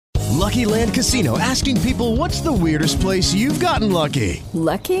Lucky Land Casino, asking people, what's the weirdest place you've gotten lucky?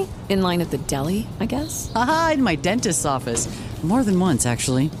 Lucky? In line at the deli, I guess? Aha, in my dentist's office. More than once,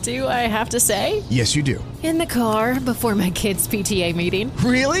 actually. Do I have to say? Yes, you do. In the car before my kids' PTA meeting.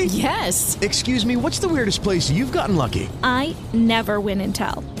 Really? Yes. Excuse me, what's the weirdest place you've gotten lucky? I never win and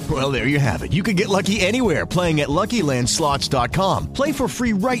tell. Well, there you have it. You can get lucky anywhere, playing at LuckyLandSlots.com. Play for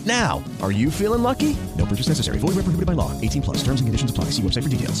free right now. Are you feeling lucky? No purchase necessary. Void where prohibited by law. 18 plus. Terms and conditions apply. See website for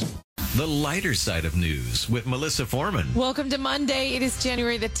details. The lighter side of news with Melissa Foreman. Welcome to Monday. It is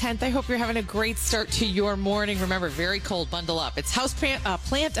January the 10th. I hope you're having a great start to your morning. Remember, very cold. Bundle up. It's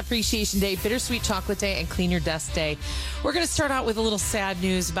Plant Appreciation Day, Bittersweet Chocolate Day, and Clean Your Desk Day. We're going to start out with a little sad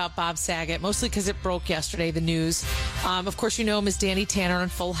news about Bob Saget, mostly because it broke yesterday, the news. Of course, you know him as Danny Tanner on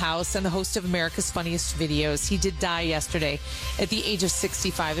Full House and the host of America's Funniest Videos. He did die yesterday at the age of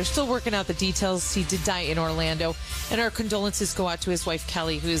 65. They're still working out the details. He did die in Orlando. And our condolences go out to his wife,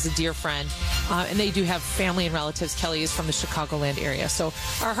 Kelly, who is a dear friend. And they do have family and relatives. Kelly is from the Chicagoland area. So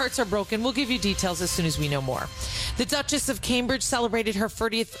our hearts are broken. We'll give you details as soon as we know more. The Duchess of Cambridge celebrated her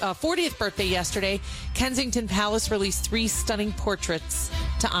 40th birthday yesterday. Kensington Palace released 3 stunning portraits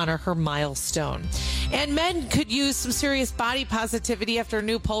to honor her milestone. And men could use some serious body positivity after a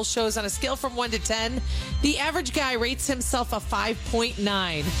new poll shows on a scale from 1 to 10. The average guy rates himself a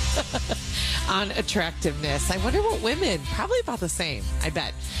 5.9 on attractiveness. I wonder what women, probably about the same, I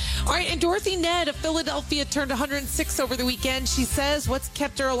bet. All right, and Dorothy Ned of Philadelphia turned 106 over the weekend. She says, what's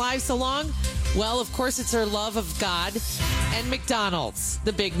kept her alive so long? Well, of course, it's her love of God and McDonald's,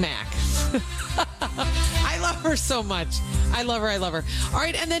 the Big Mac. I love her so much. I love her. All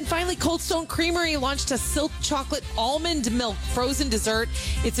right, and then finally, Cold Stone Creamery launched a silk chocolate almond milk frozen dessert.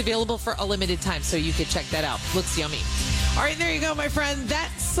 It's available for a limited time, so you can check that out. Looks yummy. All right, there you go, my friend.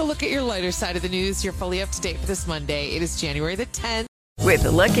 That's a look at your lighter side of the news. You're fully up to date for this Monday. It is January the 10th. With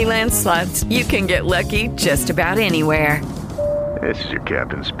the Lucky Land Slots, you can get lucky just about anywhere. This is your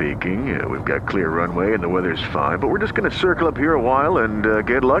captain speaking. We've got clear runway and the weather's fine, but we're just going to circle up here a while and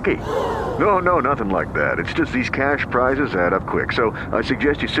get lucky. No, nothing like that. It's just these cash prizes add up quick. So I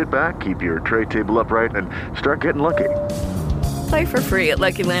suggest you sit back, keep your tray table upright, and start getting lucky. Play for free at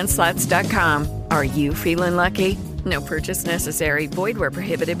LuckyLandSlots.com. Are you feeling lucky? No purchase necessary. Void where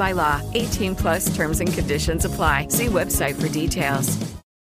prohibited by law. 18 plus terms and conditions apply. See website for details.